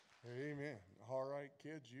Amen. All right,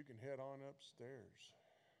 kids, you can head on upstairs.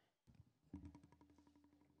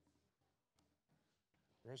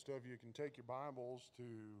 Rest of you can take your Bibles to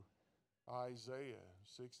Isaiah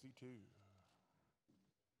 62.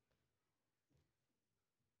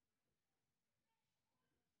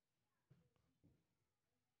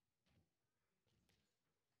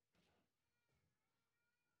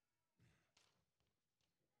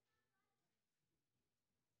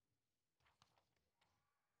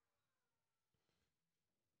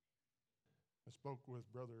 I spoke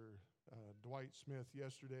with Brother Dwight Smith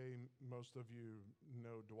yesterday. Most of you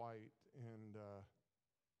know Dwight, and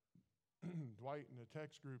Dwight in the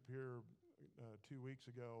text group here 2 weeks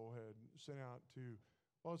ago had sent out to,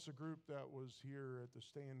 well, it's a group that was here at the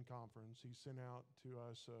Stand Conference. He sent out to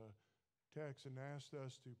us a text and asked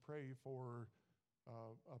us to pray for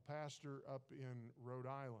a pastor up in Rhode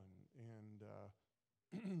Island, and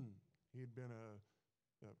he'd been a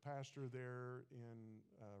pastor there in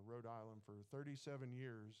Rhode Island for 37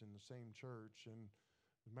 years in the same church. And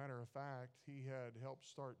as a matter of fact, he had helped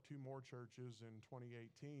start two more churches in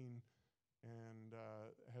 2018 and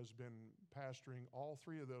has been pastoring all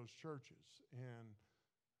three of those churches. And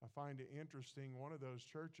I find it interesting, one of those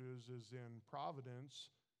churches is in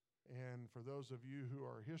Providence. And for those of you who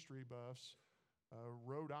are history buffs,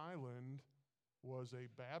 Rhode Island was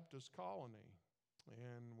a Baptist colony.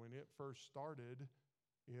 And when it first started,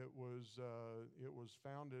 it was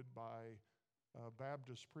founded by a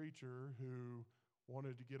Baptist preacher who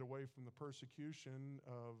wanted to get away from the persecution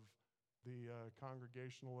of the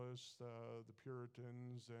Congregationalists, the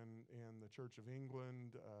Puritans, and the Church of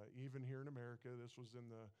England, even here in America. This was in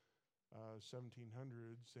the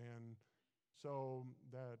 1700s. And so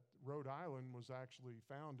that Rhode Island was actually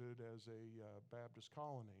founded as a Baptist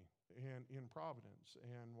colony and in Providence.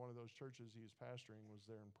 And one of those churches he was pastoring was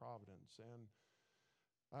there in Providence. And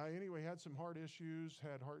anyway, had some heart issues,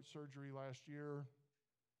 had heart surgery last year,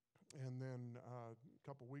 and then a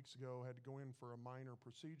couple weeks ago had to go in for a minor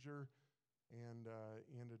procedure, and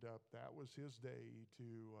ended up, that was his day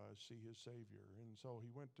to see his Savior. And so he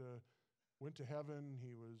went to heaven.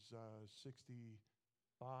 He was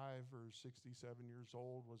 65 or 67 years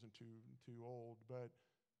old, wasn't too old. But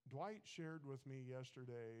Dwight shared with me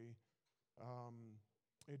yesterday,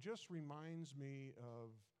 it just reminds me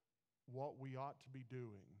of what we ought to be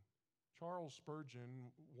doing. Charles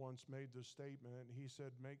Spurgeon once made this statement. He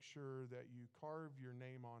said, make sure that you carve your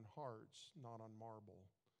name on hearts, not on marble.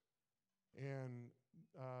 And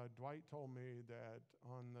Dwight told me that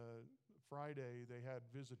on the Friday they had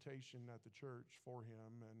visitation at the church for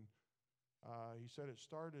him. And he said it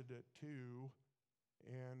started at 2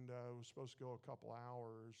 and it was supposed to go a couple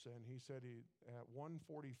hours. And he said at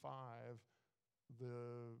 1:45,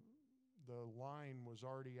 the line was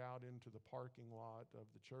already out into the parking lot of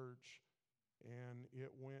the church, and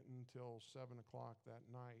it went until 7 o'clock that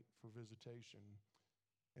night for visitation.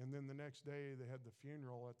 And then the next day they had the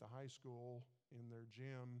funeral at the high school in their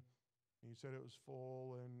gym. He said it was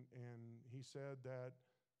full, and he said that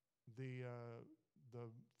the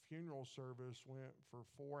funeral service went for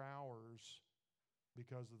 4 hours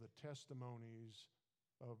because of the testimonies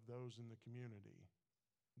of those in the community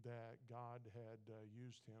that God had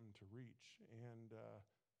used him to reach. And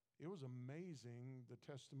it was amazing, the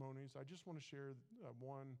testimonies. I just want to share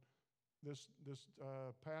one. This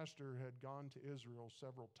pastor had gone to Israel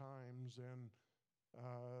several times and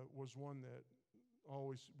was one that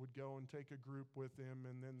always would go and take a group with him,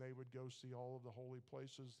 and then they would go see all of the holy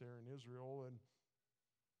places there in Israel.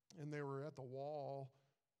 And they were at the wall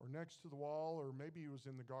or next to the wall, or maybe he was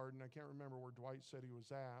in the garden. I can't remember where Dwight said he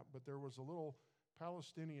was at, but there was a little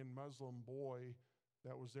Palestinian Muslim boy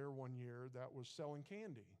that was there one year that was selling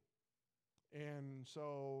candy. And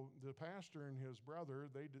so the pastor and his brother,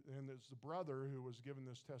 and it's the brother who was giving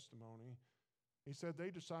this testimony, he said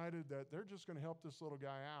they decided that they're just going to help this little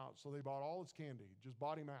guy out. So they bought all his candy, just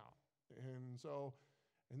bought him out. And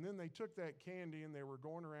then they took that candy and they were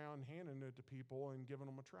going around handing it to people and giving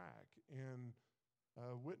them a tract and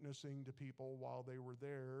witnessing to people while they were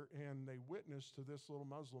there. And they witnessed to this little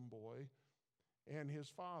Muslim boy and his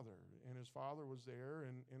father. And his father was there,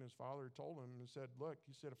 and his father told him and said, look,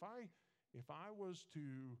 he said, if I was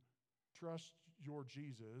to trust your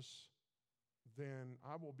Jesus, then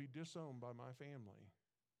I will be disowned by my family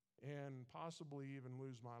and possibly even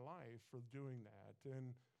lose my life for doing that.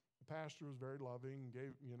 And the pastor was very loving,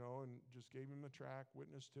 and just gave him the tract,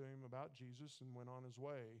 witnessed to him about Jesus, and went on his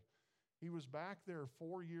way. He was back there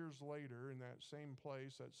 4 years later in that same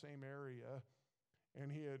place, that same area,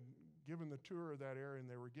 and he had given the tour of that area, and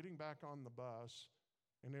they were getting back on the bus,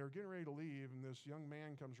 And they were getting ready to leave, and this young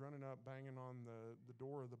man comes running up, banging on the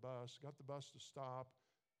door of the bus, got the bus to stop,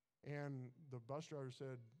 and the bus driver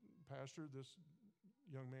said, Pastor, this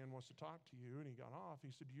young man wants to talk to you. And he got off.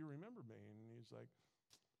 He said, do you remember me? And he's like,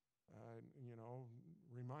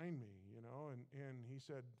 remind me, And he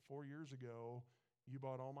said, 4 years ago, you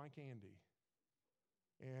bought all my candy.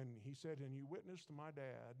 And he said, and you witnessed to my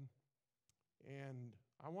dad, and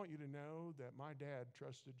I want you to know that my dad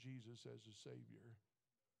trusted Jesus as his Savior.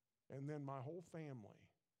 And then my whole family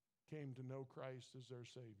came to know Christ as their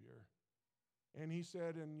Savior. And he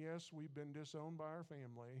said, and yes, we've been disowned by our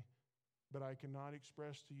family, but I cannot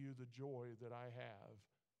express to you the joy that I have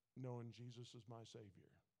knowing Jesus is my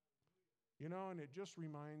Savior. And it just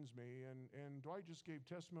reminds me, and Dwight just gave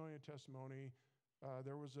testimony.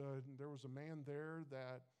 There was a man there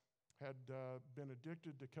that had been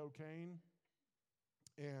addicted to cocaine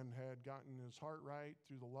and had gotten his heart right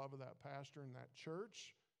through the love of that pastor in that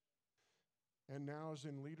church, and now is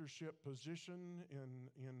in leadership position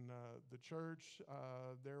in the church.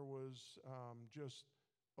 There was just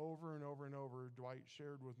over and over and over, Dwight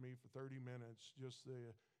shared with me for 30 minutes just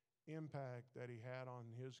the impact that he had on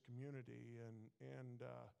his community, and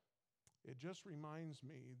it just reminds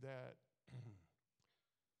me that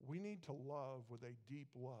we need to love with a deep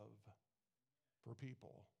love for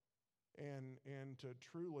people, and to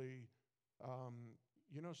truly,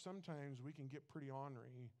 sometimes we can get pretty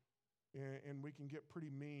ornery, and we can get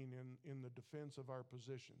pretty mean in the defense of our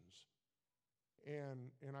positions,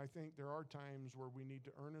 and I think there are times where we need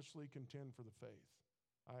to earnestly contend for the faith.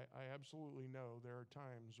 I absolutely know there are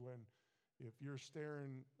times when if you're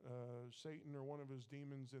staring Satan or one of his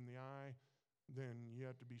demons in the eye, then you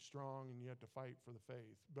have to be strong and you have to fight for the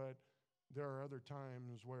faith. But there are other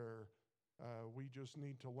times where we just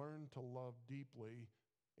need to learn to love deeply,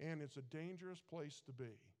 and it's a dangerous place to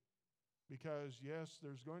be. Because, yes,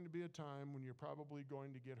 there's going to be a time when you're probably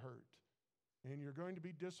going to get hurt, and you're going to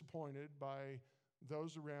be disappointed by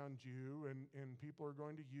those around you, and people are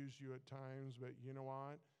going to use you at times, but you know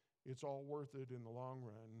what? It's all worth it in the long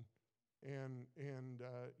run. And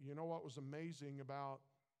you know what was amazing about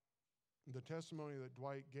the testimony that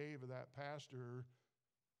Dwight gave of that pastor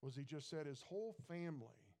was he just said his whole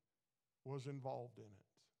family was involved in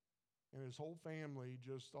it. And his whole family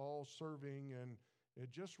just all serving, and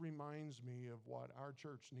it just reminds me of what our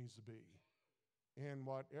church needs to be and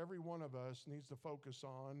what every one of us needs to focus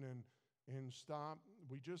on and stop.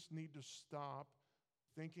 We just need to stop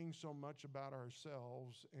thinking so much about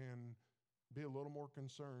ourselves and be a little more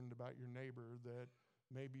concerned about your neighbor that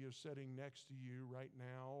maybe is sitting next to you right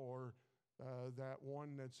now, or that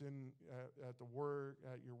one that's at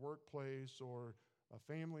your workplace, or a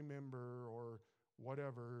family member, or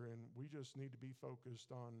whatever. And we just need to be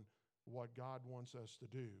focused on what God wants us to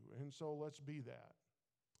do. And so let's be that.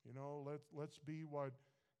 Let's be what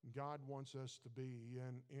God wants us to be.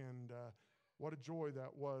 And what a joy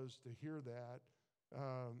that was to hear that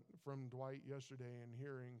from Dwight yesterday, and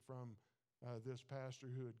hearing from this pastor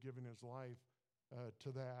who had given his life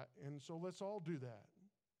to that. And so let's all do that.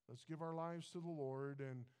 Let's give our lives to the Lord,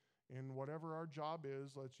 and whatever our job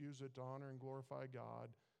is, let's use it to honor and glorify God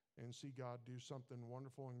and see God do something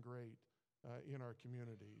wonderful and great in our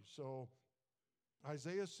community. So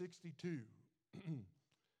Isaiah 62,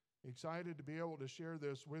 excited to be able to share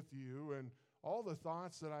this with you, and all the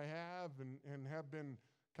thoughts that I have and have been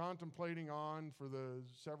contemplating on for the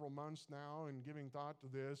several months now, and giving thought to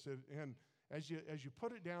this. And as you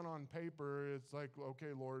put it down on paper, it's like,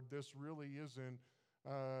 okay, Lord, this really isn't,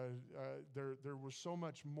 there was so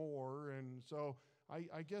much more. And so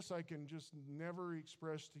I guess I can just never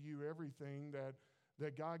express to you everything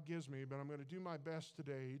that God gives me, but I'm going to do my best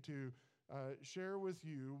today to share with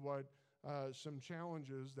you what some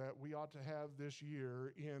challenges that we ought to have this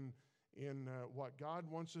year in what God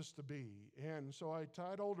wants us to be. And so I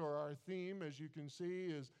titled, or our theme, as you can see,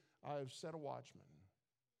 is I've set a watchman.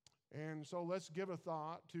 And so let's give a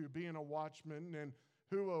thought to being a watchman and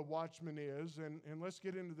who a watchman is, and let's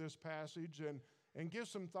get into this passage and give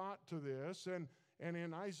some thought to this. And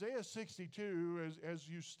in Isaiah 62, as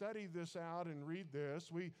you study this out and read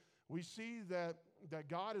this, we see that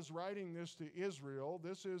God is writing this to Israel.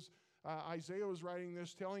 This is Isaiah was writing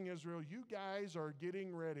this, telling Israel, you guys are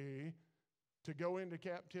getting ready to go into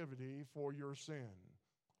captivity for your sin,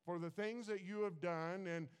 for the things that you have done,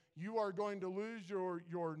 and you are going to lose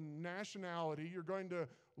your nationality. You're going to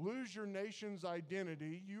lose your nation's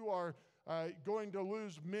identity. You are going to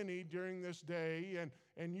lose many during this day,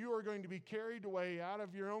 and you are going to be carried away out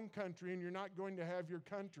of your own country, and you're not going to have your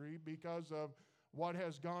country because of what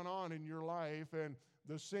has gone on in your life, and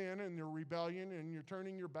the sin and the rebellion, and you're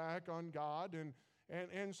turning your back on God,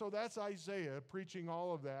 And so that's Isaiah preaching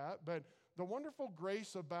all of that. But the wonderful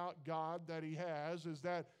grace about God that he has is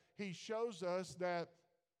that he shows us that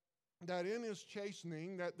in his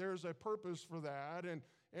chastening, that there's a purpose for that, and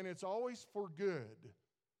it's always for good.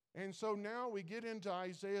 And so now we get into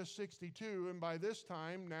Isaiah 62, and by this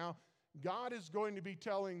time now, God is going to be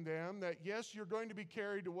telling them that, yes, you're going to be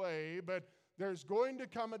carried away, but there's going to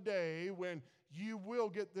come a day when you will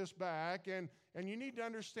get this back, and you need to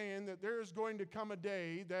understand that there is going to come a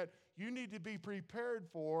day that you need to be prepared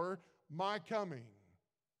for my coming.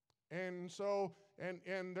 And so,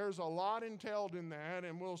 and there's a lot entailed in that,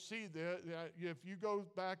 and we'll see that if you go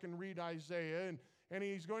back and read Isaiah, and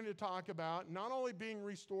he's going to talk about not only being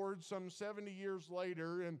restored some 70 years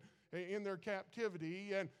later in their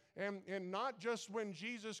captivity, and not just when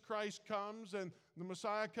Jesus Christ comes and the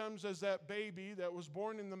Messiah comes as that baby that was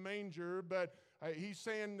born in the manger, but he's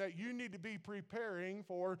saying that you need to be preparing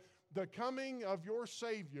for the coming of your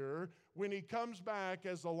Savior when he comes back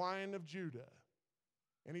as the Lion of Judah.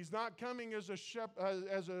 And he's not coming as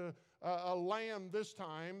a lamb this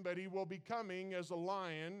time, but he will be coming as a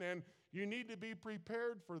lion, and you need to be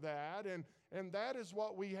prepared for that. And that is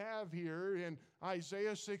what we have here in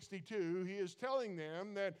Isaiah 62. He is telling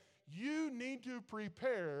them that you need to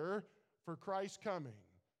prepare for Christ's coming.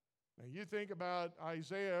 Now you think about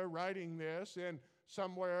Isaiah writing this in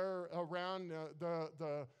somewhere around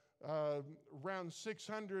around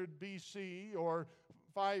 600 BC or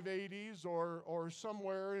 580s or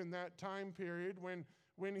somewhere in that time period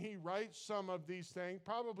when he writes some of these things,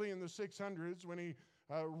 probably in the 600s when he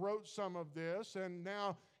wrote some of this. And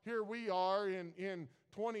now here we are in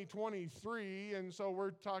 2023, and so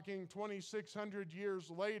we're talking 2,600 years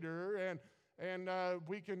later, and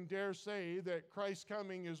we can dare say that Christ's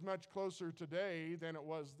coming is much closer today than it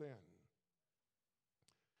was then.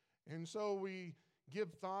 And so we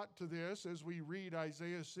give thought to this as we read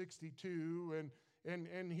Isaiah 62,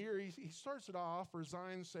 and here he starts it off, for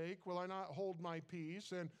Zion's sake will I not hold my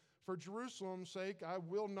peace, and for Jerusalem's sake I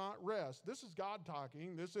will not rest. This is God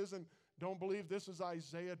talking. This isn't, don't believe this is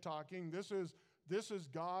Isaiah talking. This is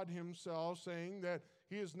God himself saying that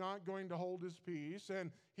he is not going to hold his peace,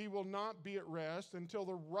 and he will not be at rest until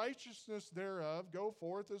the righteousness thereof go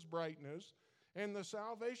forth as brightness, and the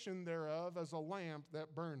salvation thereof as a lamp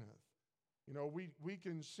that burneth. You know, we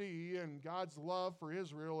can see, and God's love for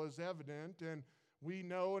Israel is evident, and we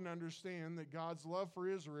know and understand that God's love for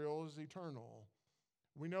Israel is eternal.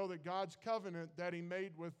 We know that God's covenant that he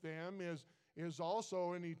made with them is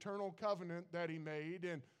also an eternal covenant that he made.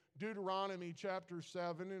 In Deuteronomy chapter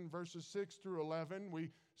 7 and verses 6 through 11, we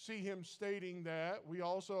see him stating that. We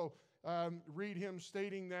also read him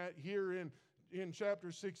stating that here in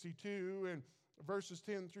chapter 62 and verses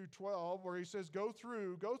 10 through 12, where he says, Go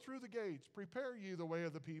through the gates, prepare you the way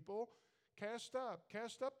of the people, cast up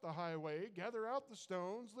the highway, gather out the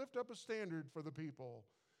stones, lift up a standard for the people.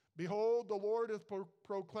 Behold, the Lord hath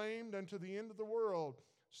proclaimed unto the end of the world,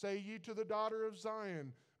 say ye to the daughter of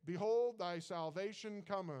Zion, Behold, thy salvation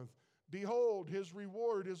cometh. Behold, his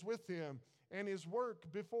reward is with him, and his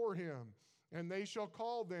work before him. And they shall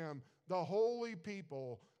call them the holy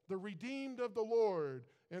people, the redeemed of the Lord,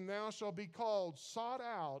 and thou shalt be called sought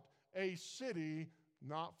out, a city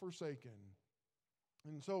not forsaken.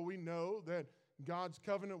 And so we know that God's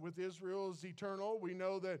covenant with Israel is eternal. We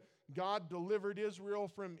know that God delivered Israel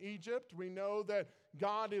from Egypt. We know that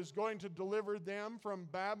God is going to deliver them from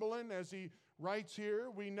Babylon, as he writes here.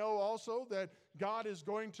 We know also that God is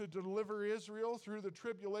going to deliver Israel through the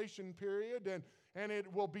tribulation period, and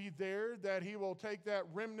it will be there that he will take that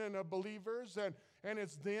remnant of believers, and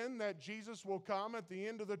it's then that Jesus will come at the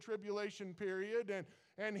end of the tribulation period,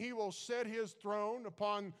 and he will set his throne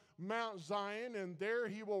upon Mount Zion, and there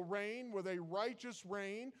he will reign with a righteous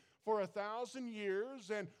reign for 1,000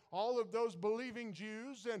 years, and all of those believing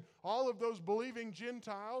Jews and all of those believing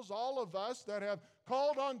Gentiles, all of us that have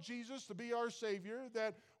called on Jesus to be our Savior,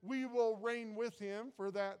 that we will reign with him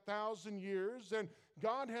for that 1,000 years. And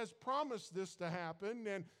God has promised this to happen,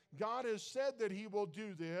 and God has said that he will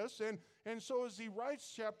do this. And so as he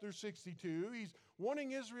writes chapter 62, he's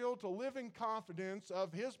wanting Israel to live in confidence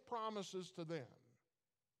of his promises to them.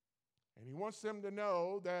 And he wants them to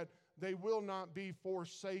know that they will not be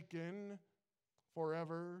forsaken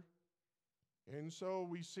forever. And so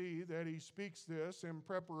we see that he speaks this in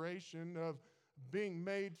preparation of being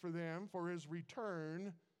made for them for his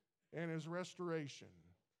return and his restoration.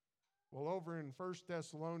 Well, over in 1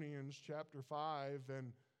 Thessalonians chapter 5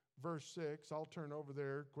 and verse 6, I'll turn over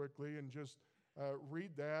there quickly and just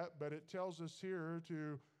read that. But it tells us here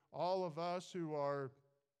to all of us who are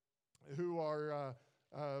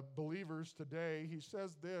believers today. He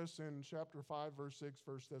says this in chapter 5, verse 6,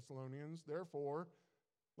 1 Thessalonians, "Therefore,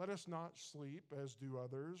 let us not sleep as do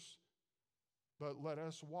others, but let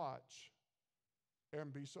us watch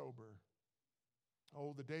and be sober.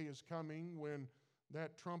 Oh, the day is coming when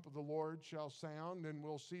that trump of the Lord shall sound, and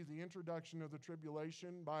we'll see the introduction of the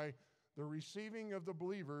tribulation by the receiving of the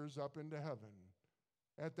believers up into heaven.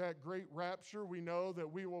 At that great rapture, we know that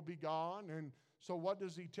we will be gone. And so what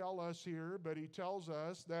does he tell us here? But he tells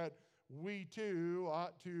us that we too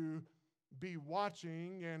ought to be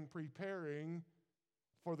watching and preparing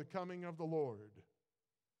for the coming of the Lord.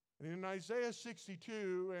 And in Isaiah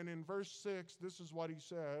 62 and in verse 6, this is what he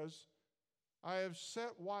says, "I have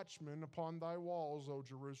set watchmen upon thy walls, O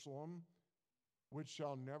Jerusalem, which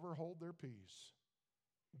shall never hold their peace,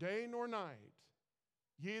 day nor night.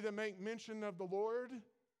 Ye that make mention of the Lord,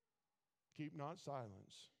 keep not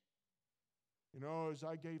silence." You know, as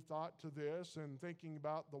I gave thought to this and thinking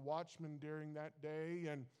about the watchmen during that day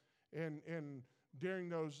and during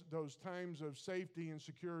those times of safety and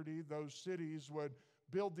security, those cities would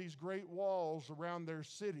build these great walls around their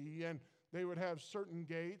city, and they would have certain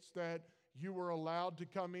gates that you were allowed to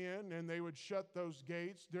come in, and they would shut those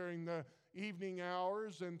gates during the evening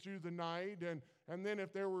hours and through the night, and then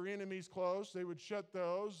if there were enemies close, they would shut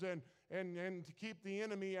those and to keep the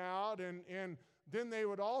enemy out, and then they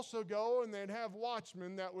would also go and they'd have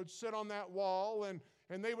watchmen that would sit on that wall, and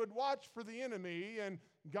they would watch for the enemy. And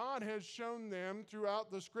God has shown them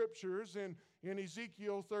throughout the scriptures in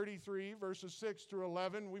Ezekiel 33, verses 6 through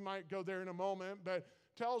 11. We might go there in a moment, but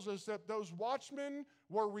tells us that those watchmen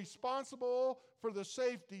were responsible for the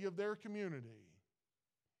safety of their community.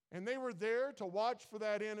 And they were there to watch for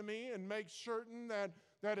that enemy and make certain that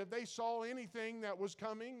if they saw anything that was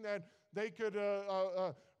coming, that they could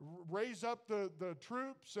raise up the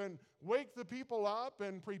troops and wake the people up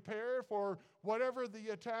and prepare for whatever the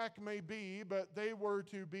attack may be, but they were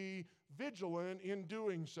to be vigilant in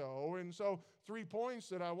doing so. And so 3 points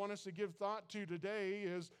that I want us to give thought to today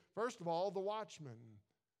is, first of all, the watchman.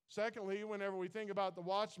 Secondly, whenever we think about the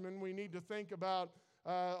watchman, we need to think about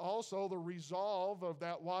also the resolve of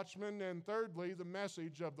that watchman, and thirdly, the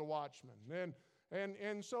message of the watchman.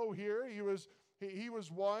 And so here he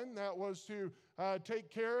was one that was to take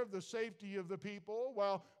care of the safety of the people.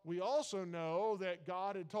 Well, we also know that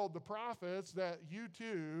God had told the prophets that you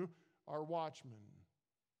too are watchmen.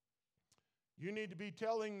 You need to be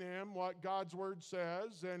telling them what God's word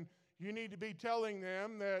says, and you need to be telling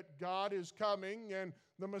them that God is coming and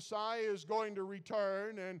the Messiah is going to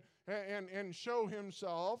return and show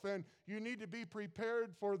himself, and you need to be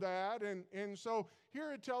prepared for that. And so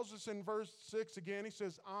here it tells us in verse 6 again, he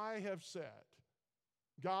says, "I have set."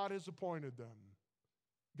 God has appointed them.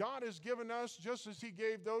 God has given us, just as he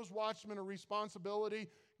gave those watchmen a responsibility,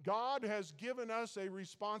 God has given us a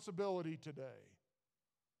responsibility today.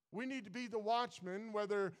 We need to be the watchmen,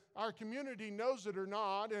 whether our community knows it or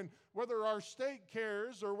not, and whether our state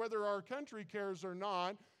cares or whether our country cares or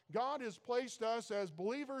not. God has placed us as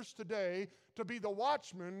believers today to be the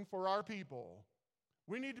watchmen for our people.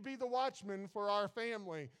 We need to be the watchmen for our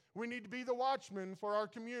family. We need to be the watchmen for our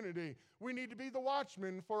community. We need to be the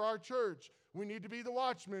watchmen for our church. We need to be the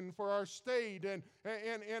watchmen for our state and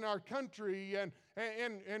our country.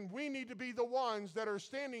 And we need to be the ones that are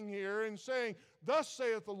standing here and saying, "Thus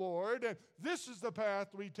saith the Lord, and this is the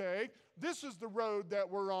path we take. This is the road that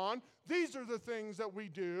we're on. These are the things that we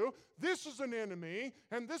do. This is an enemy,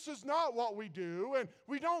 and this is not what we do. And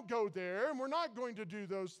we don't go there, and we're not going to do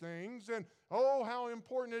those things." And oh, how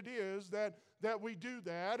important it is that we do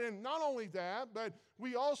that. And not only that, but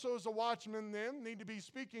we also as a watchman then need to be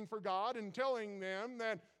speaking for God and telling them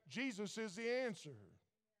that Jesus is the answer.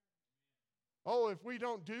 Oh, if we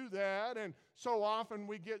don't do that, and so often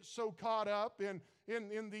we get so caught up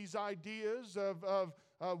in these ideas of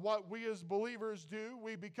what we as believers do,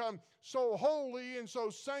 we become so holy and so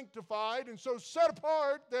sanctified and so set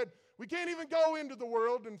apart that we can't even go into the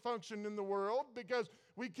world and function in the world because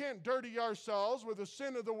we can't dirty ourselves with the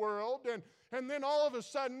sin of the world. And then all of a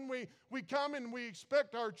sudden we come and we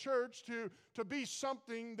expect our church to be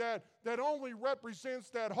something that only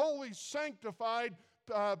represents that holy, sanctified,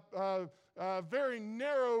 very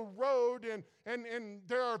narrow road, and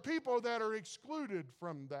there are people that are excluded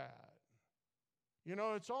from that. You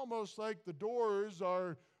know, it's almost like the doors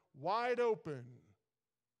are wide open.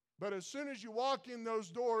 But as soon as you walk in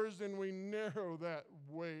those doors, then we narrow that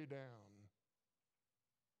way down.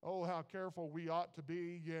 Oh, how careful we ought to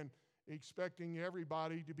be in expecting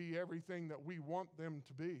everybody to be everything that we want them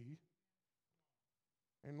to be.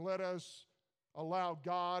 And let us allow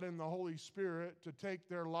God and the Holy Spirit to take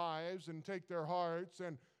their lives and take their hearts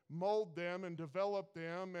and mold them and develop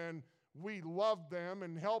them, and we love them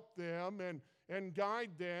and help them and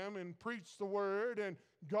guide them and preach the word and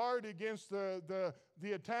guard against the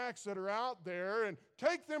attacks that are out there and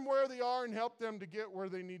take them where they are and help them to get where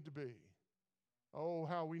they need to be. Oh,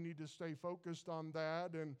 how we need to stay focused on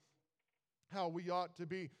that, and how we ought to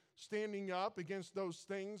be standing up against those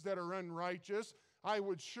things that are unrighteous. I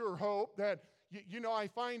would sure hope that, I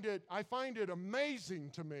find it amazing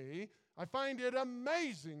to me. I find it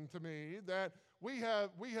amazing to me that we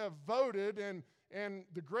have voted, and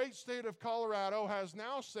the great state of Colorado has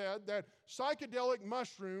now said that psychedelic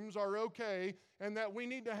mushrooms are okay and that we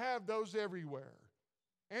need to have those everywhere.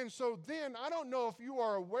 And so then, I don't know if you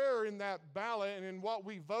are aware in that ballot and in what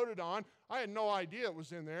we voted on. I had no idea it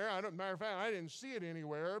was in there. Matter of fact, I didn't see it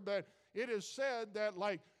anywhere. But it is said that,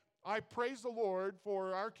 I praise the Lord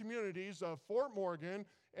for our communities of Fort Morgan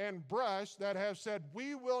and Brush that have said,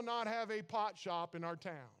 we will not have a pot shop in our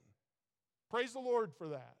town. Praise the Lord for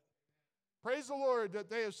that. Praise the Lord that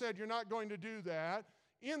they have said you're not going to do that.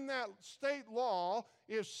 In that state law,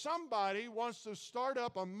 if somebody wants to start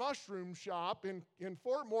up a mushroom shop in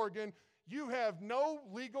Fort Morgan, you have no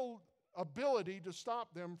legal ability to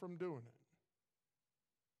stop them from doing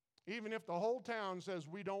it. Even if the whole town says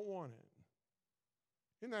we don't want it.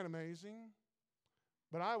 Isn't that amazing?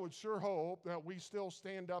 But I would sure hope that we still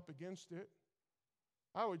stand up against it.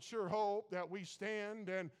 I would sure hope that we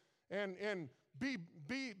stand and be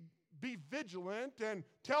vigilant and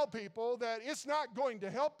tell people that it's not going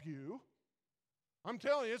to help you. I'm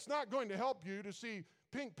telling you, it's not going to help you to see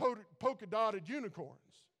pink polka-dotted unicorns.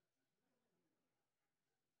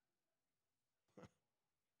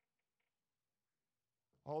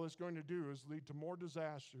 All it's going to do is lead to more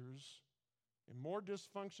disasters and more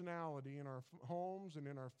dysfunctionality in our homes and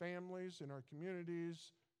in our families, in our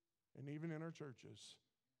communities, and even in our churches.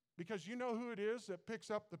 Because you know who it is that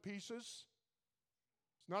picks up the pieces?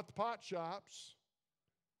 It's not the pot shops.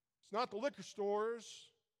 It's not the liquor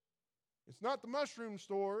stores. It's not the mushroom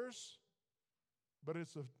stores. But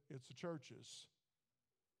it's the churches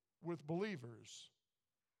with believers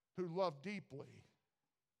who love deeply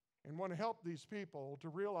and want to help these people to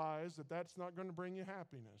realize that that's not going to bring you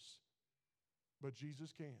happiness. But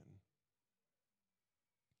Jesus can.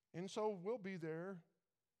 And so we'll be there.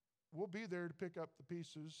 We'll be there to pick up the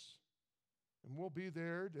pieces. And we'll be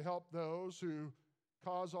there to help those who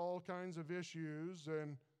cause all kinds of issues.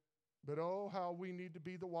 But oh, how we need to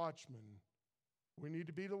be the watchman. We need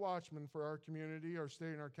to be the watchman for our community, our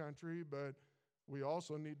state, and our country. But we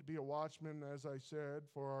also need to be a watchman, as I said,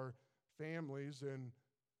 for our families and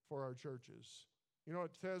for our churches. You know,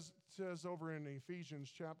 it says over in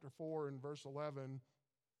Ephesians chapter 4 and verse 11,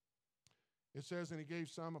 it says, and he gave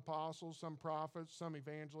some apostles, some prophets, some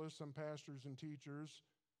evangelists, some pastors and teachers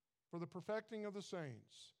for the perfecting of the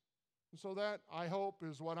saints. And so that, I hope,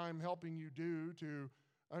 is what I'm helping you do, to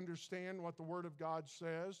understand what the Word of God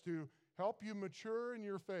says, to help you mature in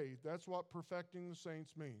your faith. That's what perfecting the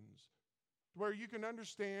saints means. Where you can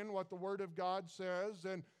understand what the Word of God says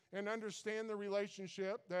and understand the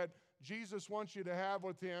relationship that Jesus wants you to have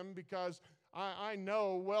with Him, because I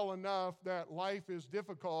know well enough that life is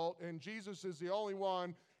difficult, and Jesus is the only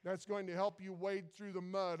one that's going to help you wade through the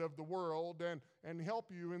mud of the world and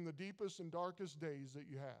help you in the deepest and darkest days that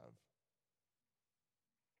you have.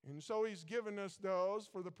 And so He's given us those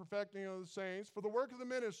for the perfecting of the saints, for the work of the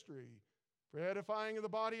ministry, for edifying of the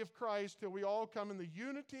body of Christ, till we all come in the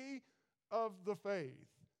unity of the faith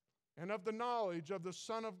and of the knowledge of the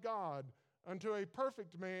Son of God, unto a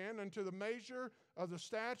perfect man, unto the measure of the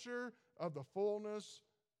stature of the fullness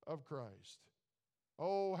of Christ.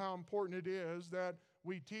 Oh, how important it is that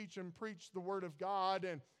we teach and preach the Word of God,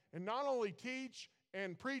 and not only teach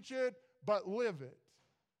and preach it, but live it.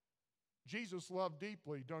 Jesus loved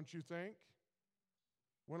deeply, don't you think?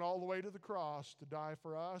 Went all the way to the cross to die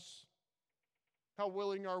for us. How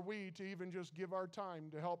willing are we to even just give our time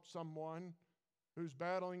to help someone who's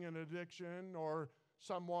battling an addiction, or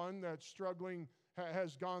someone that's struggling,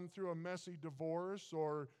 has gone through a messy divorce,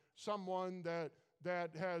 or someone that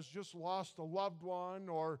has just lost a loved one,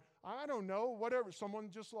 or I don't know, whatever, someone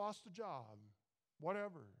just lost a job,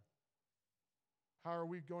 whatever. How are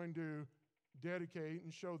we going to dedicate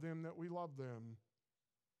and show them that we love them?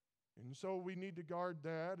 And so we need to guard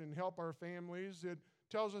that and help our families. It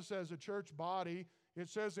tells us as a church body, it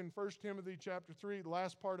says in 1 Timothy chapter 3, the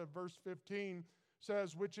last part of verse 15,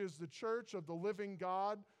 says, which is the church of the living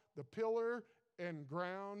God, the pillar and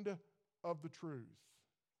ground of the truth.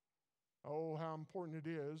 Oh, how important it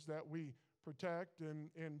is that we protect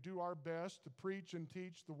and do our best to preach and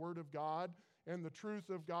teach the Word of God and the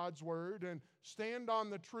truth of God's Word, and stand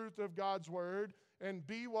on the truth of God's Word, and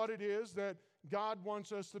be what it is that God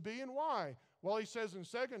wants us to be. And why? Well, he says in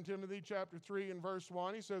 2 Timothy chapter 3 and verse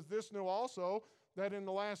 1, he says, "This know also, that in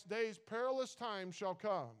the last days perilous times shall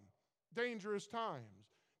come." Dangerous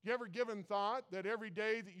times. You ever given thought that every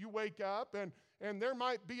day that you wake up and there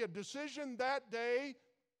might be a decision that day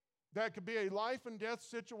that could be a life and death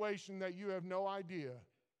situation that you have no idea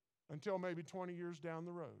until maybe 20 years down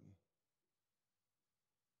the road?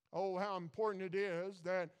 Oh, how important it is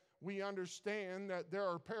that we understand that there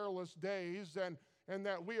are perilous days and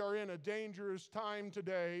that we are in a dangerous time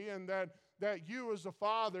today, and that you as a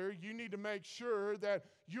father, you need to make sure that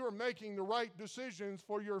you are making the right decisions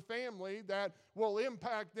for your family that will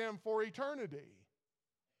impact them for eternity.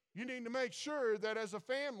 You need to make sure that as a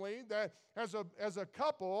family, that as a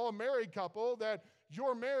couple, a married couple, that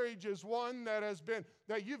your marriage is one that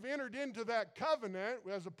that you've entered into that covenant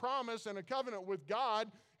as a promise and a covenant with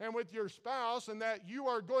God and with your spouse, and that you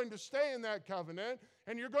are going to stay in that covenant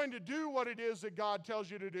and you're going to do what it is that God tells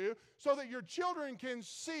you to do, so that your children can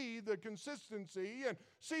see the consistency and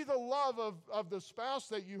see the love of the spouse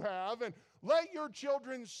that you have, and let your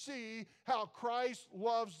children see how Christ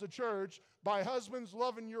loves the church by husbands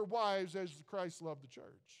loving your wives as Christ loved the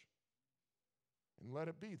church. And let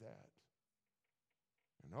it be that.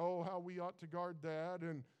 And oh, how we ought to guard that.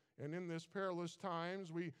 And in this perilous times,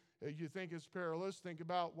 you think it's perilous, think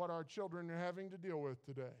about what our children are having to deal with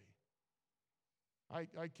today.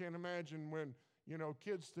 I can't imagine when,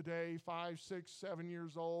 kids today, 5, 6, 7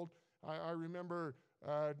 years old. I remember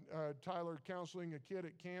Tyler counseling a kid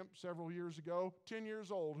at camp several years ago, 10 years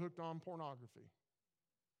old, hooked on pornography.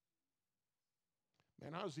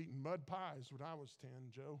 Man, I was eating mud pies when I was 10,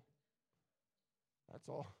 Joe. That's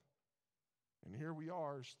all. And here we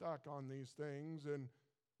are, stuck on these things, and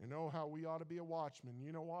oh, how we ought to be a watchman.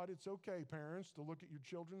 You know what? It's okay, parents, to look at your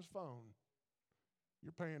children's phone.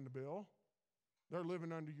 You're paying the bill. They're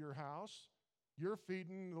living under your house. You're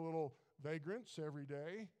feeding the little vagrants every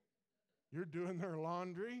day. You're doing their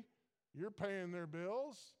laundry. You're paying their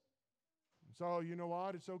bills. So you know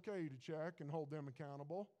what? It's okay to check and hold them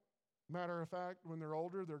accountable. Matter of fact, when they're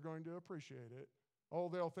older, they're going to appreciate it. Oh,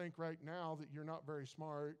 they'll think right now that you're not very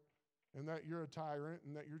smart and that you're a tyrant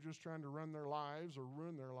and that you're just trying to run their lives or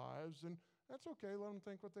ruin their lives. And that's okay. Let them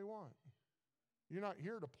think what they want. You're not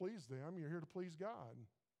here to please them. You're here to please God.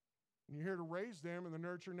 And you're here to raise them in the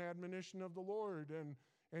nurture and admonition of the Lord.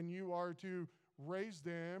 And you are to raise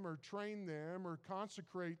them or train them or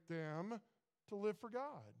consecrate them to live for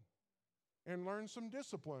God and learn some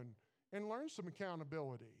discipline and learn some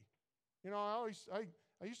accountability.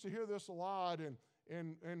 I used to hear this a lot,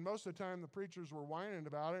 and most of the time the preachers were whining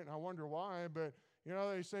about it, and I wonder why. But,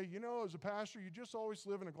 they say, as a pastor, you just always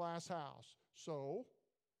live in a glass house. So,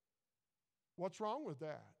 what's wrong with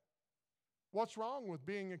that? What's wrong with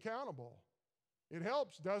being accountable? It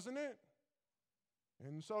helps, doesn't it?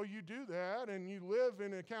 And so you do that, and you live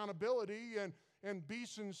in accountability and be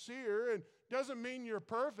sincere. And doesn't mean you're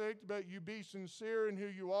perfect, but you be sincere in who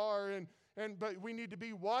you are. But we need to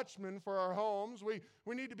be watchmen for our homes. We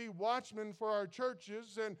need to be watchmen for our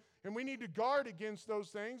churches, and we need to guard against those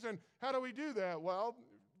things. And how do we do that? Well,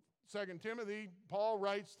 2 Timothy, Paul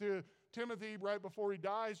writes to Timothy right before he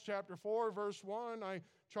dies, chapter 4, verse 1, "I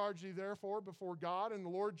charge thee therefore before God and the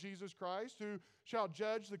Lord Jesus Christ, who shall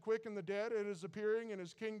judge the quick and the dead at his appearing in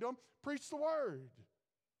his kingdom, preach the word.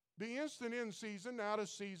 Be instant in season, out of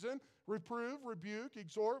season, reprove, rebuke,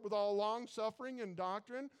 exhort with all longsuffering and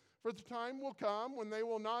doctrine. For the time will come when they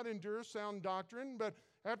will not endure sound doctrine, but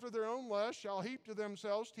after their own lust shall heap to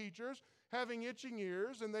themselves teachers, having itching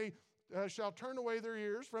ears, and they shall turn away their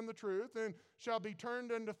ears from the truth, and shall be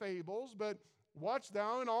turned unto fables. But watch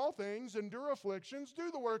thou in all things, endure afflictions,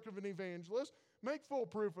 do the work of an evangelist, make full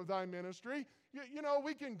proof of thy ministry."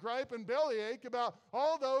 We can gripe and bellyache about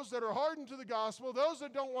all those that are hardened to the gospel, those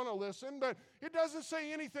that don't want to listen, but it doesn't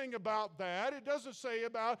say anything about that. It doesn't say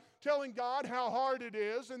about telling God how hard it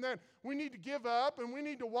is and that we need to give up and we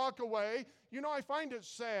need to walk away. I find it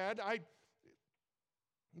sad.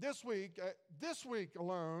 This week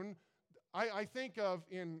alone, I think of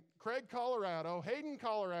in Craig, Colorado, Hayden,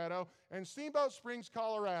 Colorado, and Steamboat Springs,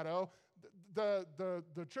 Colorado,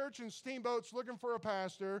 the church in Steamboat's looking for a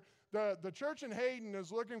pastor. The church in Hayden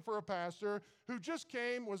is looking for a pastor who just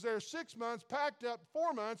came, was there 6 months, packed up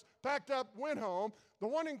 4 months, packed up, went home. The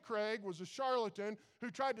one in Craig was a charlatan who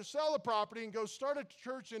tried to sell the property and go start a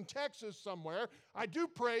church in Texas somewhere. I do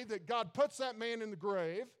pray that God puts that man in the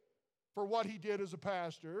grave for what he did as a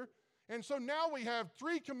pastor. And so now we have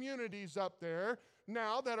 3 communities up there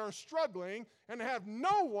now that are struggling and have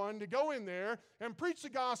no one to go in there and preach the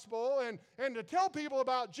gospel and to tell people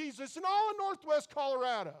about Jesus in all of Northwest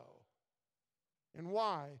Colorado. And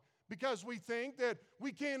why? Because we think that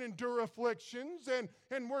we can't endure afflictions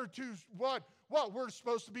and we're too, what, we're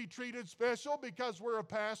supposed to be treated special because we're a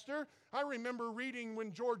pastor. I remember reading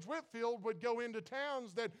when George Whitefield would go into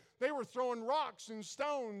towns that they were throwing rocks and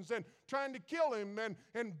stones and trying to kill him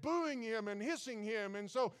and booing him and hissing him. And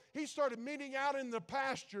so he started meeting out in the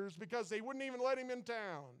pastures because they wouldn't even let him in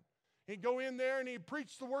town. He'd go in there and he'd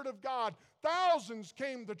preach the Word of God. Thousands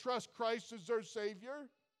came to trust Christ as their Savior.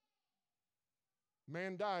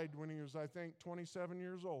 Man died when he was, I think, 27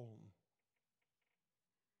 years old.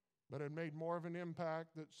 But it made more of an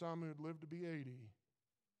impact that some who'd lived to be 80,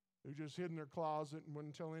 who just hid in their closet and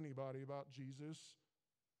wouldn't tell anybody about Jesus,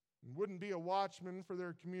 and wouldn't be a watchman for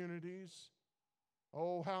their communities.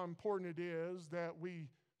 Oh, how important it is that we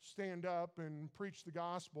stand up and preach the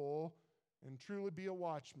gospel and truly be a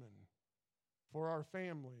watchman for our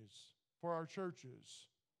families, for our churches,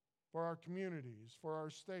 for our communities, for our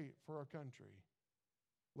state, for our country.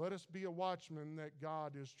 Let us be a watchman that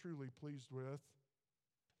God is truly pleased with.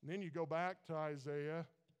 And then you go back to Isaiah,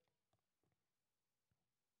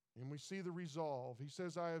 and we see the resolve. He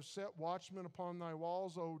says, I have set watchmen upon thy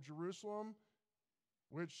walls, O Jerusalem,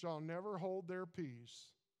 which shall never hold their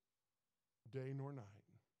peace, day nor night.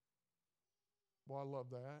 Well, I love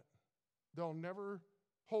that. They'll never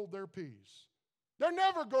hold their peace. They're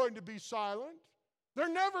never going to be silent. They're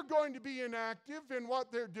never going to be inactive in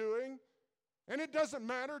what they're doing. And it doesn't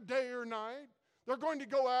matter day or night. They're going to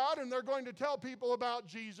go out and they're going to tell people about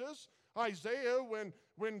Jesus. Isaiah,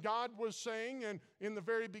 when God was saying, and in the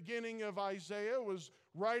very beginning of Isaiah, was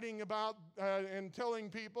writing about and telling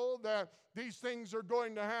people that these things are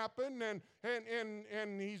going to happen,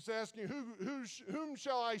 and he's asking, whom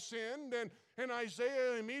shall I send? And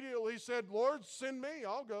Isaiah immediately said, Lord, send me,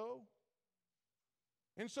 I'll go.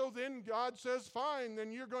 And so then God says, fine,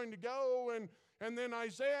 then you're going to go. And then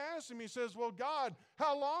Isaiah asks him, he says, well, God,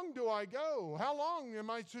 how long do I go? How long am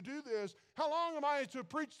I to do this? How long am I to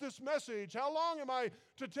preach this message? How long am I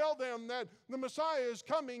to tell them that the Messiah is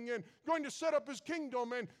coming and going to set up his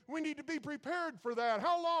kingdom, and we need to be prepared for that?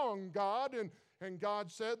 How long, God? And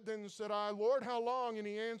God said, then said I, Lord, how long? And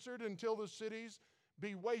he answered, until the cities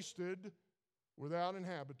be wasted without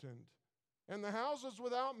inhabitant, and the houses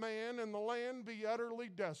without man, and the land be utterly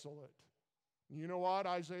desolate. You know what?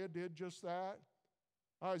 Isaiah did just that.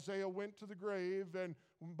 Isaiah went to the grave, and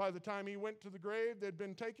by the time he went to the grave, they'd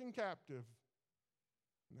been taken captive.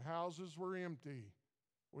 And the houses were empty,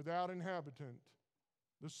 without inhabitant.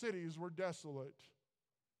 The cities were desolate,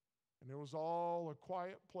 and it was all a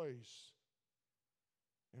quiet place.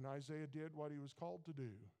 And Isaiah did what he was called to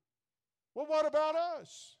do. Well, what about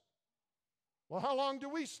us? Well, how long do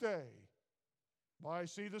we stay? Well, I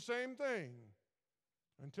see the same thing.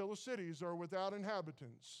 Until the cities are without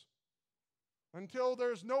inhabitants. Until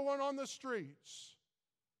there's no one on the streets.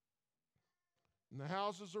 And the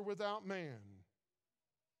houses are without man.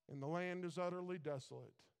 And the land is utterly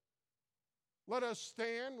desolate. Let us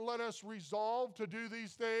stand. Let us resolve to do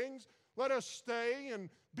these things. Let us stay and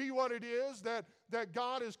be what it is that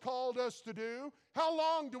God has called us to do. How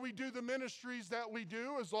long do we do the ministries that we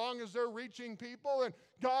do? As long as they're reaching people and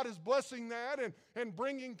God is blessing that and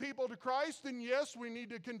bringing people to Christ, then yes, we need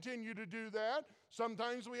to continue to do that.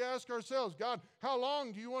 Sometimes we ask ourselves, God, how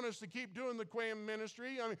long do you want us to keep doing the QAM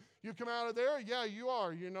ministry? I mean, you come out of there, yeah, you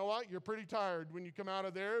are. You know what? You're pretty tired when you come out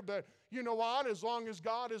of there, but you know what? As long as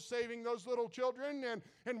God is saving those little children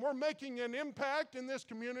and we're making an impact in this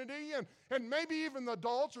community, and maybe even the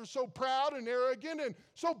adults are so proud and arrogant and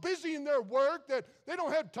so busy in their work that they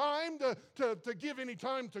don't have time to give any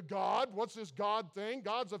time to God. What's this God thing?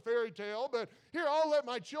 God's a fairy tale, but here, I'll let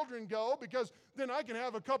my children go because then I can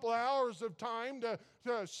have a couple hours of time to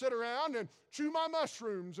sit around and chew my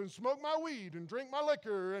mushrooms and smoke my weed and drink my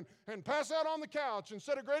liquor and pass out on the couch and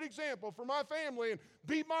set a great example for my family and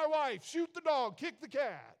beat my wife, shoot the dog, kick the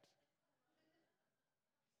cat.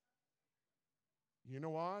 You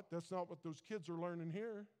know what? That's not what those kids are learning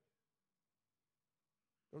here.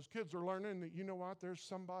 Those kids are learning that, you know what? There's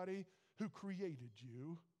somebody who created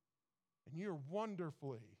you, and you're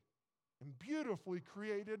wonderfully and beautifully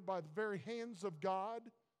created by the very hands of God,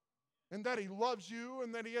 and that He loves you,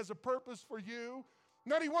 and that He has a purpose for you,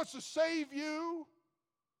 and that He wants to save you.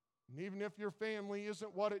 And even if your family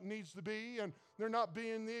isn't what it needs to be, and they're not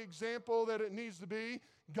being the example that it needs to be,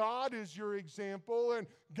 God is your example, and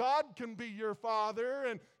God can be your Father,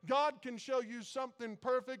 and God can show you something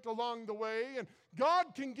perfect along the way, and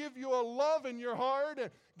God can give you a love in your heart, and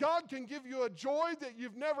God can give you a joy that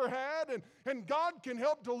you've never had, and God can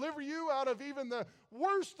help deliver you out of even the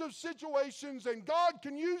worst of situations, and God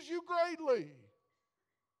can use you greatly.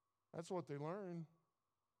 That's what they learn.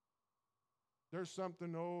 There's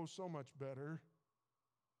something, oh, so much better.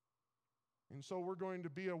 And so we're going to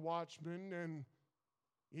be a watchman, and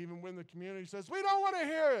even when the community says, we don't want to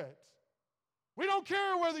hear it. We don't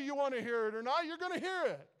care whether you want to hear it or not, you're going to hear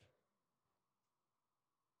it.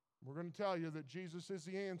 We're going to tell you that Jesus is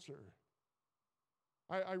the answer.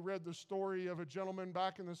 I read the story of a gentleman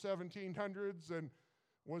back in the 1700s and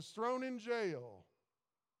was thrown in jail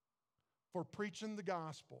for preaching the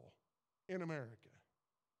gospel in America.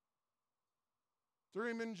 Threw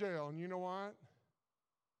him in jail, and you know what?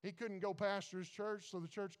 He couldn't go pastor his church, so the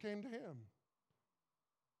church came to him.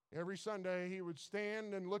 Every Sunday he would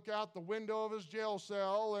stand and look out the window of his jail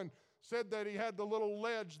cell and said that he had the little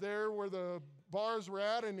ledge there where the bars were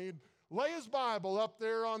at, and he'd lay his Bible up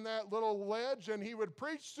there on that little ledge, and he would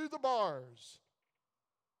preach through the bars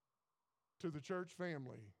to the church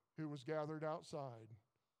family who was gathered outside.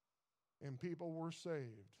 And people were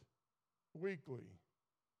saved weekly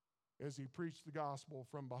as he preached the gospel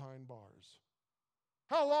from behind bars.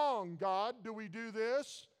 How long, God, do we do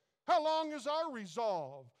this? How long is our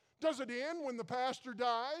resolve? Does it end when the pastor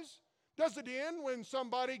dies? Does it end when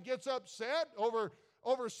somebody gets upset over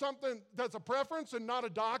something that's a preference and not a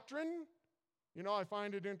doctrine? You know, I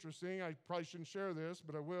find it interesting. I probably shouldn't share this,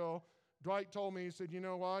 but I will. Dwight told me, he said, you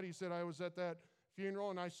know what? He said, I was at that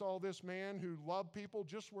funeral and I saw this man who loved people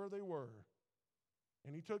just where they were.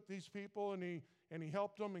 And he took these people and he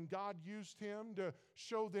helped them, and God used him to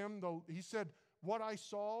show them he said, what I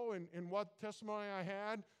saw and what testimony I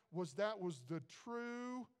had was the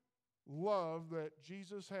true love that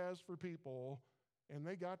Jesus has for people, and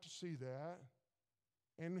they got to see that.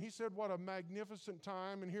 And he said, what a magnificent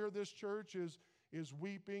time. And here this church is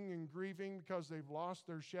weeping and grieving because they've lost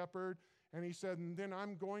their shepherd. And he said, and then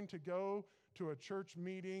I'm going to go to a church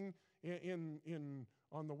meeting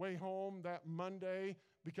on the way home that Monday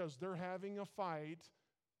because they're having a fight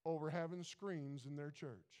over having screens in their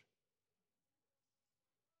church.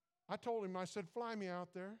 I told him, I said, fly me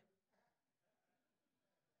out there.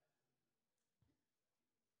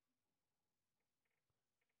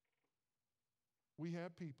 We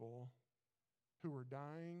have people who are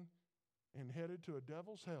dying and headed to a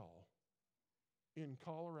devil's hell in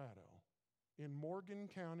Colorado, in Morgan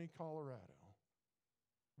County, Colorado.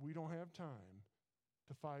 We don't have time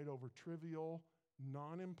to fight over trivial,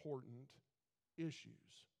 non-important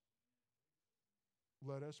issues.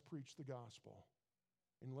 Let us preach the gospel,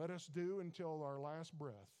 and let us do until our last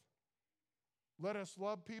breath. Let us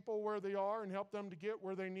love people where they are and help them to get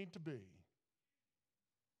where they need to be.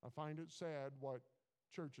 I find it sad what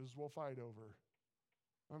churches will fight over.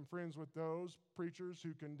 I'm friends with those preachers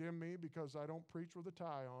who condemn me because I don't preach with a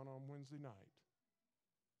tie on Wednesday night.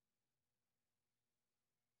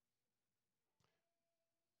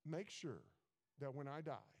 Make sure that when I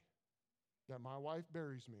die, that my wife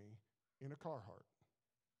buries me in a Carhartt.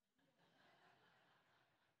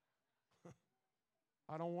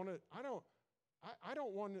 I don't want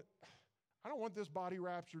this body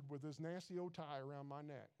raptured with this nasty old tie around my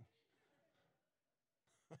neck.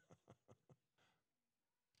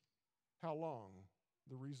 How long?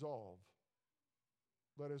 The resolve.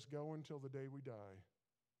 Let us go until the day we die.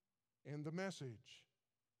 And the message.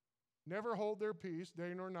 Never hold their peace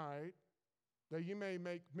day nor night, that you may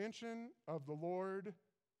make mention of the Lord.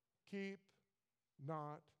 Keep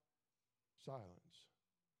not silence.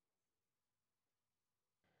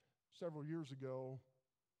 Several years ago,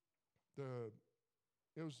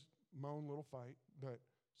 it was my own little fight, but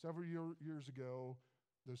several years ago,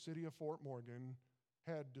 the city of Fort Morgan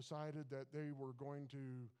had decided that they were going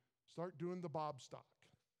to start doing the bobstock.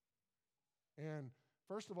 And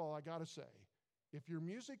first of all, I got to say, if your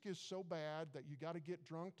music is so bad that you got to get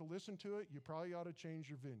drunk to listen to it, you probably ought to change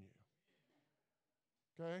your venue.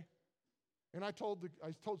 Okay? And I told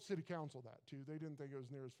city council that too. They didn't think it was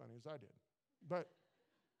near as funny as I did. But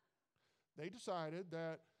they decided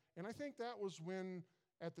that, and I think that was when,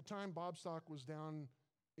 at the time, bobstock was down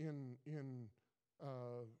in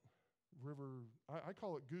River, I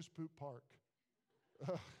call it Goose Poop Park.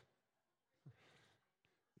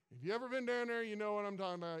 If you ever been down there, you know what I'm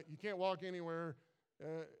talking about. You can't walk anywhere.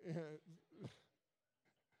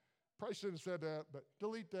 Probably shouldn't have said that, but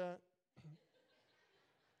delete that.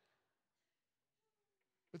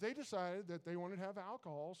 But they decided that they wanted to have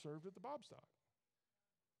alcohol served at the bobstock.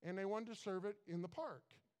 And they wanted to serve it in the park.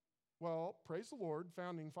 Well, praise the Lord,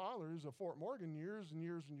 founding fathers of Fort Morgan years and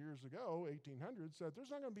years and years ago, 1800, said there's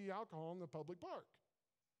not going to be alcohol in the public park.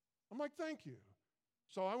 I'm like, thank you.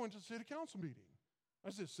 So I went to the city council meeting. I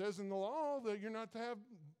said, it says in the law that you're not to have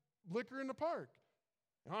liquor in the park.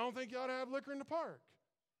 And I don't think you ought to have liquor in the park.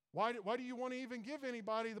 Why do you want to even give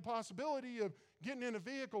anybody the possibility of getting in a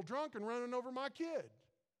vehicle drunk and running over my kid?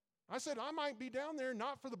 I said, I might be down there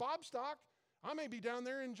not for the bobstock. I may be down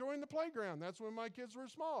there enjoying the playground. That's when my kids were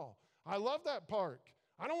small. I love that park.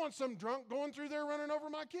 I don't want some drunk going through there running over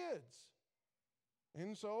my kids.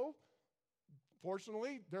 And so,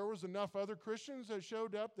 fortunately, there was enough other Christians that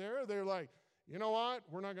showed up there. They're like, you know what?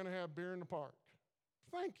 We're not going to have beer in the park.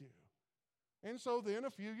 Thank you. And so then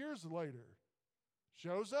a few years later,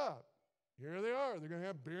 shows up. Here they are. They're going to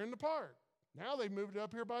have beer in the park. Now they've moved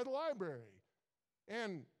up here by the library.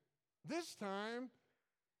 And this time,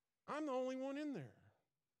 I'm the only one in there.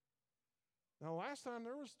 Now, last time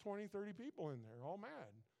there was 20, 30 people in there, all mad.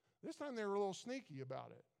 This time they were a little sneaky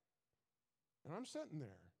about it. And I'm sitting there.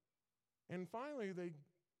 And finally,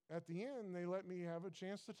 at the end, they let me have a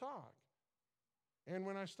chance to talk. And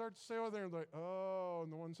when I start to say over there, they're like, oh,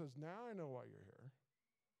 and the one says, now I know why you're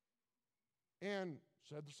here. And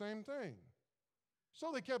said the same thing.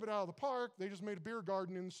 So they kept it out of the park. They just made a beer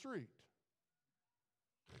garden in the street.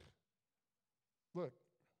 Look,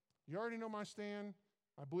 you already know my stand.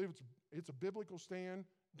 I believe it's a biblical stand.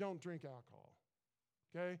 Don't drink alcohol.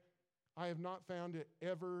 Okay? I have not found it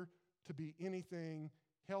ever to be anything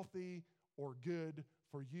healthy or good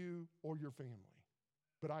for you or your family.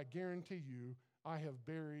 But I guarantee you, I have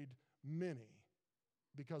buried many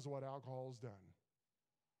because of what alcohol has done.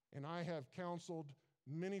 And I have counseled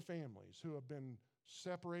many families who have been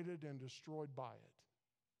separated and destroyed by it.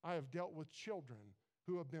 I have dealt with children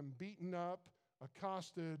who have been beaten up,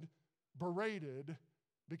 accosted, berated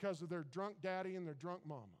because of their drunk daddy and their drunk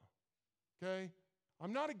mama. Okay?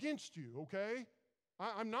 I'm not against you, okay?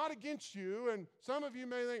 I'm not against you, and some of you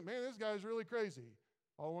may think, man, this guy's really crazy.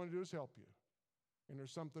 All I want to do is help you. And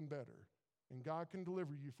there's something better. And God can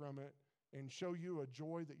deliver you from it and show you a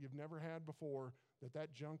joy that you've never had before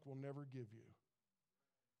that junk will never give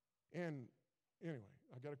you. And anyway,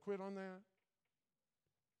 I got to quit on that.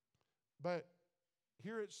 But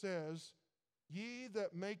here it says, ye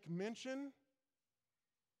that make mention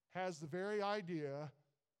has the very idea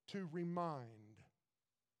to remind.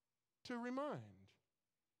 To remind.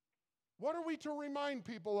 What are we to remind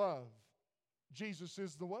people of? Jesus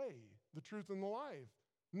is the way, the truth, and the life.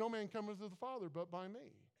 No man cometh to the Father but by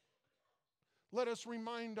me. Let us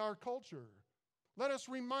remind our culture. Let us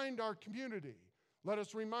remind our community. Let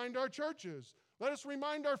us remind our churches. Let us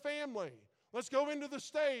remind our family. Let's go into the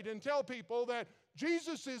state and tell people that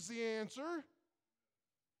Jesus is the answer.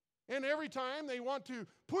 And every time they want to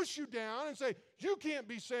push you down and say, you can't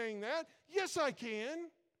be saying that. Yes, I can.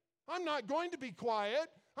 I'm not going to be quiet.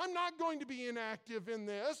 I'm not going to be inactive in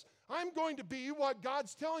this. I'm going to be what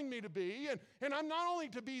God's telling me to be. And I'm not only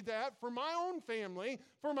to be that for my own family,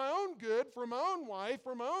 for my own good, for my own wife,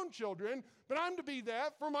 for my own children, but I'm to be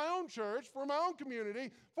that for my own church, for my own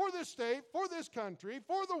community, for this state, for this country,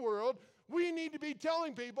 for the world. We need to be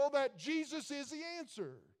telling people that Jesus is the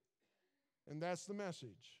answer. And that's the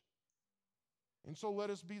message. And so let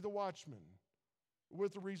us be the watchmen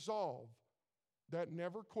with a resolve that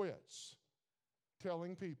never quits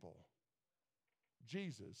telling people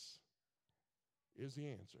Jesus is the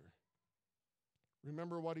answer.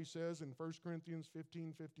 Remember what he says in 1 Corinthians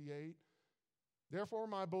 15:58. Therefore,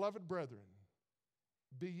 my beloved brethren,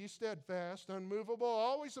 be ye steadfast, unmovable,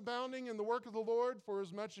 always abounding in the work of the Lord, for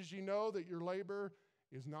as much as ye know that your labor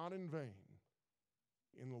is not in vain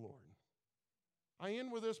in the Lord. I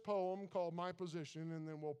end with this poem called My Position, and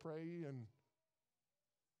then we'll pray and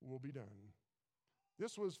we'll be done.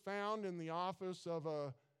 This was found in the office of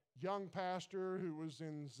a young pastor who was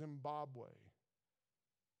in Zimbabwe.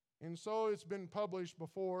 And so it's been published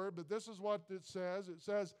before, but this is what it says. It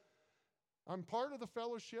says, I'm part of the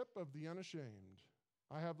fellowship of the unashamed.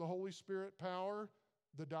 I have the Holy Spirit power.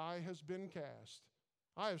 The die has been cast.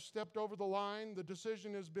 I have stepped over the line. The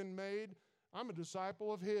decision has been made. I'm a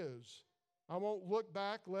disciple of His. I won't look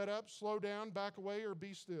back, let up, slow down, back away, or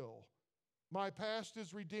be still. My past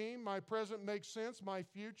is redeemed. My present makes sense. My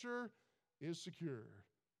future is secure.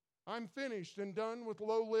 I'm finished and done with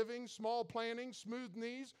low living, small planning, smooth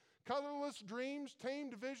knees, colorless dreams,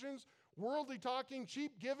 tamed visions, worldly talking,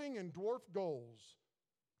 cheap giving, and dwarf goals.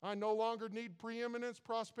 I no longer need preeminence,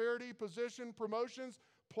 prosperity, position, promotions,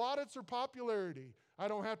 plaudits, or popularity. I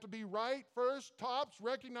don't have to be right, first, tops,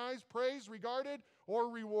 recognized, praised, regarded, or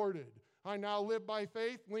rewarded. I now live by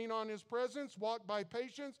faith, lean on His presence, walk by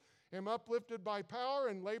patience, am uplifted by power,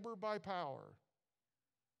 and labor by power.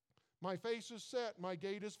 My face is set, my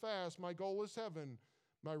gait is fast, my goal is heaven.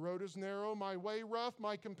 My road is narrow, my way rough,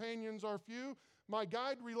 my companions are few, my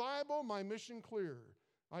guide reliable, my mission clear.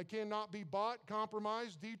 I cannot be bought,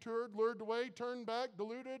 compromised, detoured, lured away, turned back,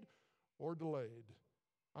 deluded, or delayed.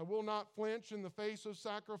 I will not flinch in the face of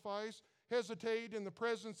sacrifice, hesitate in the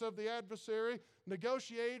presence of the adversary,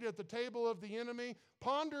 negotiate at the table of the enemy,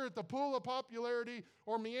 ponder at the pool of popularity,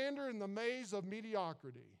 or meander in the maze of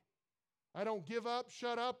mediocrity. I don't give up,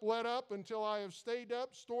 shut up, let up until I have stayed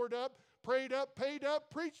up, stored up, prayed up, paid up,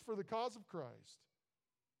 preached for the cause of Christ.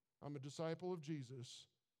 I'm a disciple of Jesus.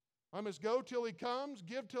 I must go till He comes,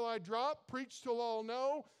 give till I drop, preach till all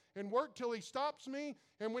know, and work till He stops me.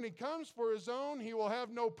 And when He comes for His own, He will have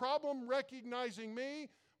no problem recognizing me.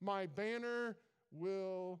 My banner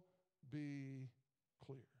will be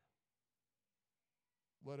clear.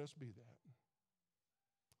 Let us be that.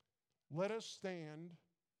 Let us stand.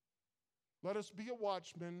 Let us be a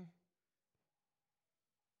watchman.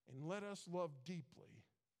 And let us love deeply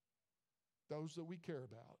those that we care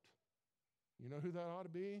about. You know who that ought to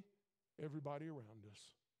be? Everybody around us.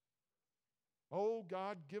 Oh,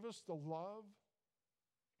 God, give us the love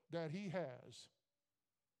that He has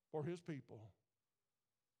for His people.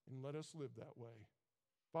 And let us live that way.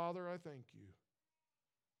 Father, I thank You.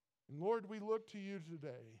 And Lord, we look to You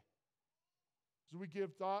today as we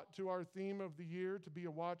give thought to our theme of the year, to be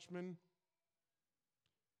a watchman.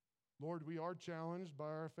 Lord, we are challenged by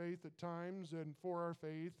our faith at times and for our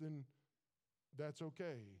faith, and that's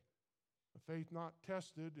okay. A faith not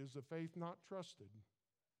tested is a faith not trusted.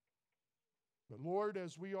 But Lord,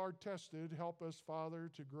 as we are tested, help us, Father,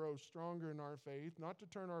 to grow stronger in our faith, not to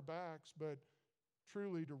turn our backs, but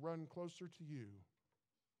truly to run closer to You.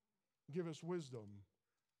 Give us wisdom.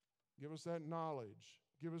 Give us that knowledge.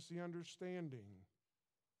 Give us the understanding.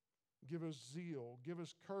 Give us zeal. Give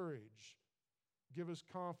us courage. Give us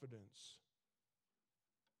confidence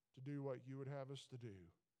to do what You would have us to do.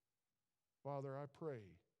 Father, I pray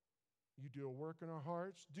You do a work in our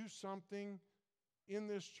hearts. Do something in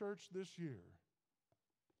this church this year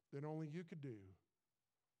that only You could do.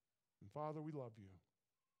 And Father, we love You.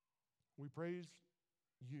 We praise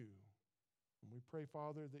You. And we pray,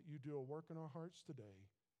 Father, that You do a work in our hearts today.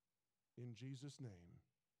 In Jesus' name,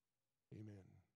 amen.